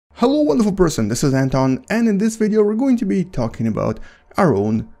Hello wonderful person, this is Anton, and in this video we're going to be talking about our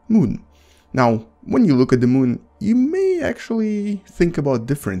own moon. Now, when you look at the moon, you may actually think about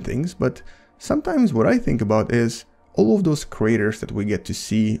different things, but sometimes what I think about is all of those craters that we get to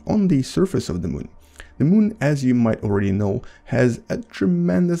see on the surface of the moon. The moon, as you might already know, has a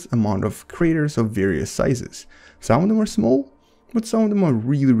tremendous amount of craters of various sizes. Some of them are small, but some of them are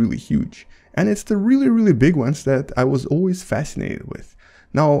really huge. And it's the really big ones that I was always fascinated with.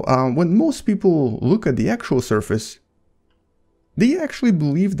 Now, when most people look at the actual surface, they actually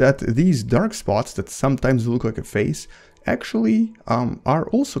believe that these dark spots that sometimes look like a face actually are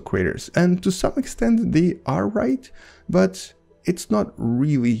also craters. And to some extent they are right, but it's not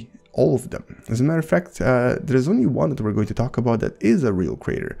really all of them. As a matter of fact, there's only one that we're going to talk about that is a real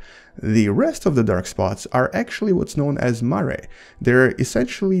crater. The rest of the dark spots are actually what's known as mare. They're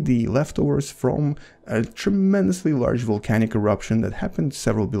essentially the leftovers from a tremendously large volcanic eruption that happened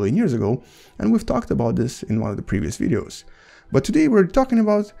several billion years ago, and we've talked about this in one of the previous videos. But today we're talking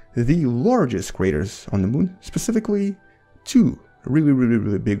about the largest craters on the moon, specifically two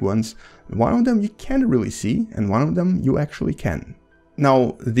really big ones. One of them you can't really see, and one of them you actually can.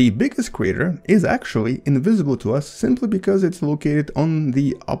 Now, the biggest crater is actually invisible to us simply because it's located on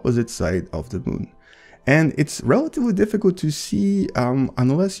the opposite side of the moon. And it's relatively difficult to see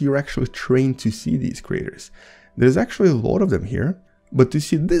unless you're actually trained to see these craters. There's actually a lot of them here, but to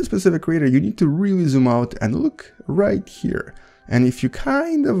see this specific crater you need to really zoom out and look right here. And if you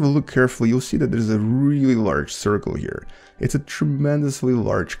kind of look carefully, you'll see that there's a really large circle here. It's a tremendously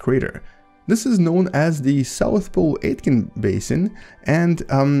large crater. This is known as the South Pole Aitken Basin, and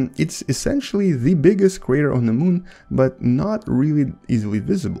it's essentially the biggest crater on the moon, but not really easily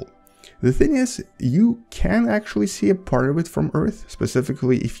visible. The thing is, you can actually see a part of it from Earth.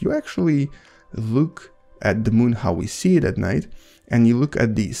 Specifically, if you actually look at the moon how we see it at night, and you look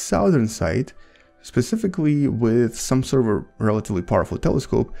at the southern side, specifically with some sort of a relatively powerful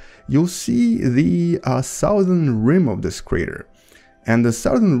telescope, you'll see the southern rim of this crater. And the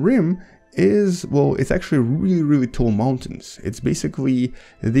southern rim is, well, it's actually really tall mountains. It's basically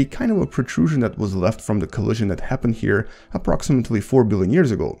the kind of a protrusion that was left from the collision that happened here approximately 4 billion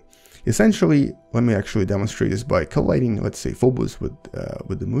years ago. Essentially, let me actually demonstrate this by colliding, let's say, Phobos with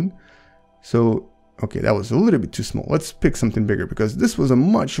the moon. So, okay, that was a little bit too small. Let's pick something bigger, because this was a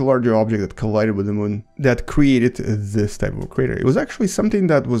much larger object that collided with the moon that created this type of a crater. It was actually something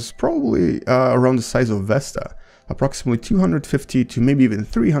that was probably around the size of Vesta, approximately 250 to maybe even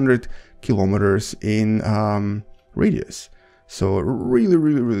 300 kilometers in radius. So a really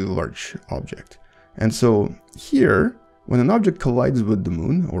large object. And so here, when an object collides with the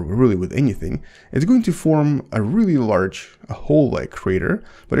moon, or really with anything, it's going to form a really large, a hole-like crater,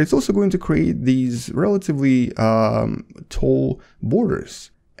 but it's also going to create these relatively tall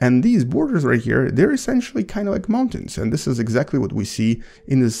borders. And these borders right here, they're essentially kind of like mountains, and this is exactly what we see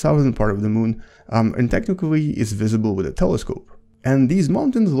in the southern part of the moon, and technically is visible with a telescope. And these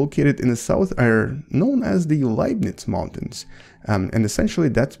mountains located in the south are known as the Leibniz Mountains, and essentially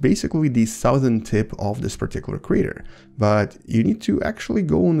that's basically the southern tip of this particular crater. But you need to actually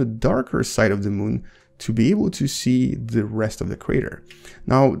go on the darker side of the moon to be able to see the rest of the crater.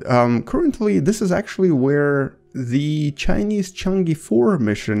 Now, currently this is actually where the Chinese Chang'e 4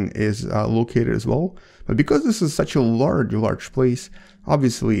 mission is located as well. But because this is such a large place,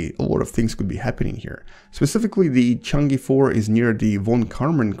 obviously a lot of things could be happening here. Specifically, the Chang'e 4 is near the von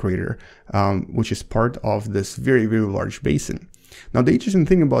Karman crater, which is part of this very large basin. Now, the interesting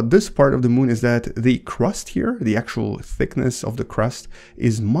thing about this part of the moon is that the crust here, the actual thickness of the crust,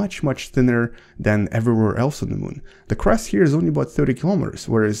 is much thinner than everywhere else on the moon. The crust here is only about 30 kilometers,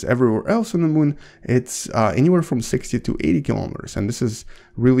 whereas everywhere else on the moon, it's anywhere from 60 to 80 kilometers. And this is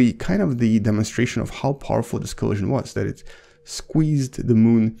really kind of the demonstration of how powerful this collision was, that it squeezed the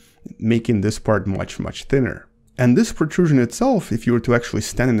moon, making this part much thinner. And this protrusion itself, if you were to actually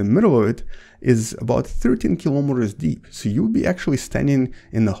stand in the middle of it, is about 13 kilometers deep. So you would be actually standing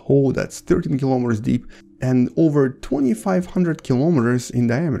in a hole that's 13 kilometers deep and over 2,500 kilometers in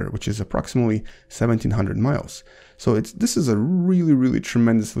diameter, which is approximately 1,700 miles. So this is a really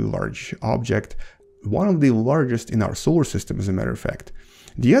tremendously large object, one of the largest in our solar system, as a matter of fact.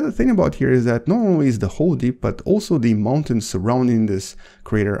 The other thing about here is that not only is the hole deep, but also the mountains surrounding this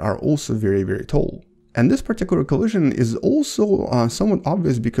crater are also very tall. And this particular collision is also somewhat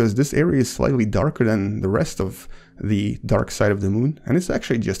obvious because this area is slightly darker than the rest of the dark side of the moon. And it's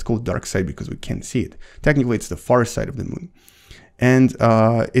actually just called dark side because we can't see it. Technically, it's the far side of the moon. And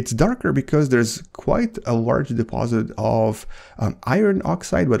it's darker because there's quite a large deposit of iron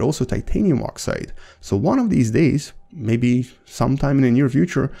oxide, but also titanium oxide. So one of these days, maybe sometime in the near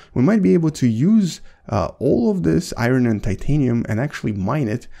future, we might be able to use all of this iron and titanium and actually mine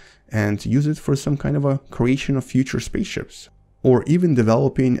it and use it for some kind of a creation of future spaceships. Or even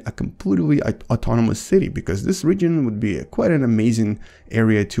developing a completely autonomous city, because this region would be quite an amazing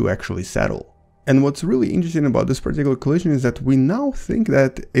area to actually settle. And what's really interesting about this particular collision is that we now think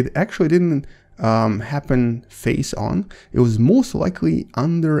that it actually didn't happen face on. It was most likely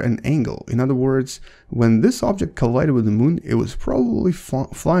under an angle. In other words, when this object collided with the moon, it was probably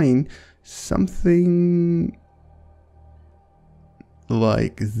flying something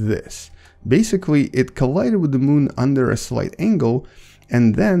like this. Basically, it collided with the moon under a slight angle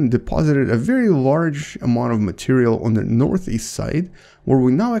and then deposited a very large amount of material on the northeast side, where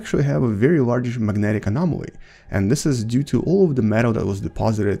we now actually have a very large magnetic anomaly. And this is due to all of the metal that was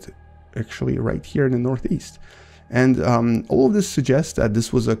deposited actually right here in the northeast. And all of this suggests that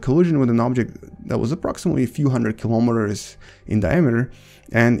this was a collision with an object that was approximately a few hundred kilometers in diameter,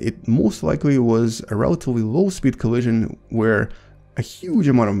 and it most likely was a relatively low-speed collision where a huge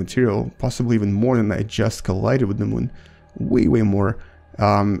amount of material, possibly even more than that, just collided with the moon, way more,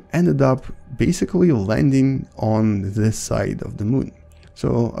 ended up basically landing on this side of the moon.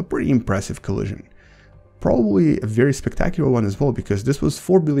 So a pretty impressive collision. Probably a very spectacular one as well, because this was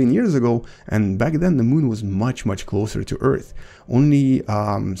 4 billion years ago, and back then the moon was much closer to Earth, only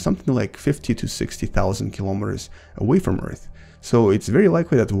something like 50 to 60,000 kilometers away from Earth. So it's very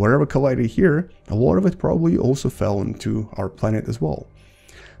likely that whatever collided here, a lot of it probably also fell into our planet as well.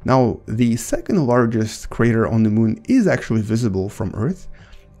 Now, the second largest crater on the moon is actually visible from Earth,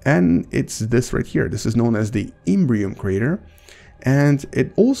 and it's this right here. This is known as the Imbrium crater, and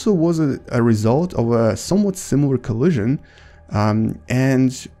it also was a result of a somewhat similar collision,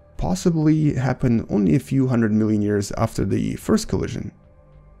 and possibly happened only a few 100 million years after the first collision.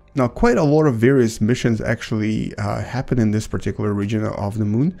 Now, quite a lot of various missions actually happen in this particular region of the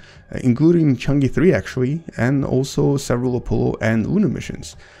moon, including Chang'e 3 actually, and also several Apollo and Luna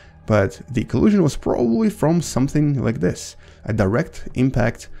missions. But the collision was probably from something like this, a direct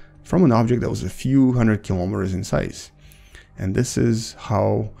impact from an object that was a few hundred kilometers in size. And this is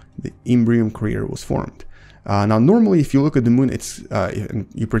how the Imbrium crater was formed. Now, normally, if you look at the moon, it's and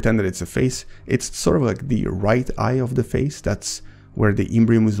you pretend that it's a face, it's sort of like the right eye of the face. That's where the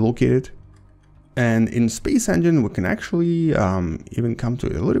Imbrium is located. And in Space Engine, we can actually even come to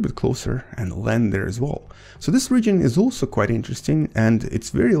it a little bit closer and land there as well. So this region is also quite interesting, and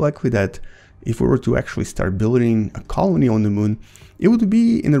it's very likely that if we were to actually start building a colony on the moon, it would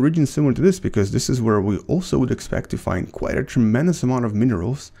be in a region similar to this, because this is where we also would expect to find quite a tremendous amount of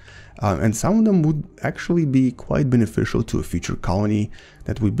minerals, and some of them would actually be quite beneficial to a future colony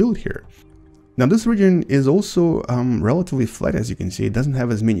that we build here. Now, this region is also relatively flat, as you can see. It doesn't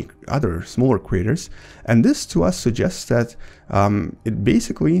have as many other smaller craters, and this to us suggests that it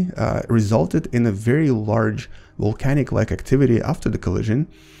basically resulted in a very large volcanic-like activity after the collision,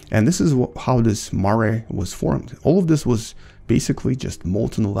 and this is how this mare was formed. All of this was basically just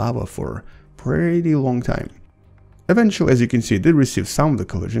molten lava for a pretty long time. Eventually, as you can see, it did receive some of the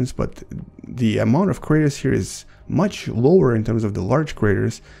collisions, but the amount of craters here is much lower in terms of the large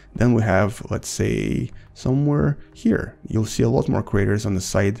craters than we have, let's say, somewhere here. You'll see a lot more craters on the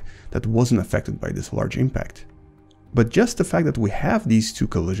side that wasn't affected by this large impact. But just the fact that we have these two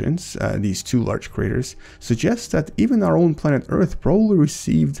collisions, these two large craters, suggests that even our own planet Earth probably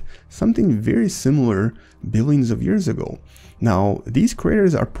received something very similar billions of years ago. Now, these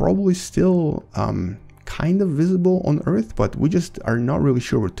craters are probably still kind of visible on Earth, but we just are not really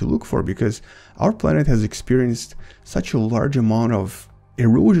sure what to look for, because our planet has experienced such a large amount of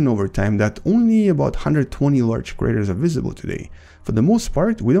erosion over time that only about 120 large craters are visible today. For the most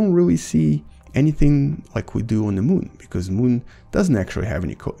part, we don't really see anything like we do on the moon, because the moon doesn't actually have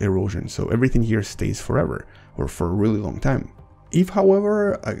any erosion, so everything here stays forever, or for a really long time. If,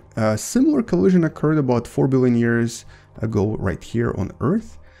 however, a similar collision occurred about 4 billion years ago right here on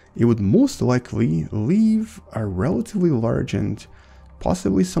Earth, it would most likely leave a relatively large and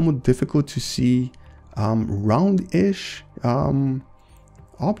possibly somewhat difficult to see round-ish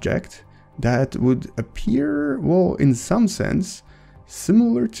object that would appear, well, in some sense,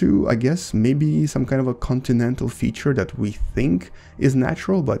 similar to, I guess, maybe some kind of a continental feature that we think is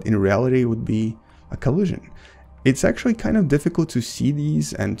natural, but in reality it would be a collision. It's actually kind of difficult to see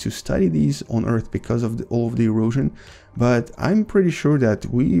these and to study these on Earth because of all of the erosion, but I'm pretty sure that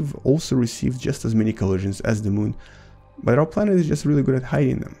we've also received just as many collisions as the moon, but our planet is just really good at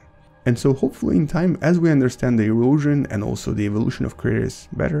hiding them. And so hopefully in time, as we understand the erosion and also the evolution of craters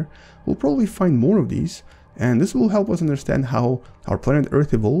better, we'll probably find more of these, and this will help us understand how our planet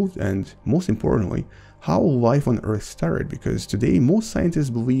Earth evolved, and most importantly, how life on Earth started, because today most scientists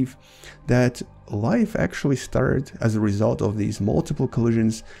believe that life actually started as a result of these multiple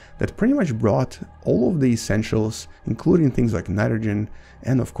collisions that pretty much brought all of the essentials, including things like nitrogen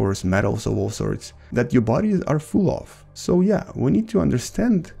and of course metals of all sorts, that your bodies are full of. So yeah, we need to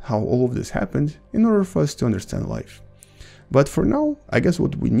understand how all of this happened in order for us to understand life. But for now, I guess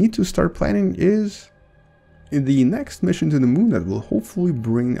what we need to start planning is the next mission to the moon that will hopefully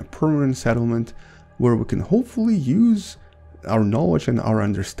bring a permanent settlement where we can hopefully use our knowledge and our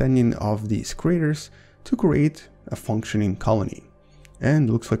understanding of these craters to create a functioning colony. And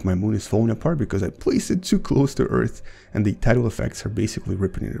looks like my moon is falling apart because I placed it too close to Earth and the tidal effects are basically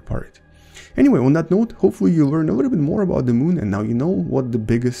ripping it apart. Anyway, on that note, hopefully you learned a little bit more about the moon and now you know what the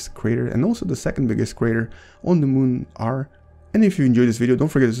biggest crater and also the second biggest crater on the moon are. And if you enjoyed this video, don't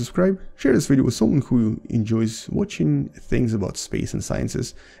forget to subscribe, share this video with someone who enjoys watching things about space and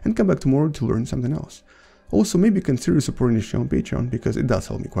sciences, and come back tomorrow to learn something else. Also, maybe consider supporting this channel on Patreon because it does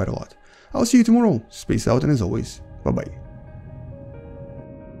help me quite a lot. I'll see you tomorrow. Space out, and as always, bye bye.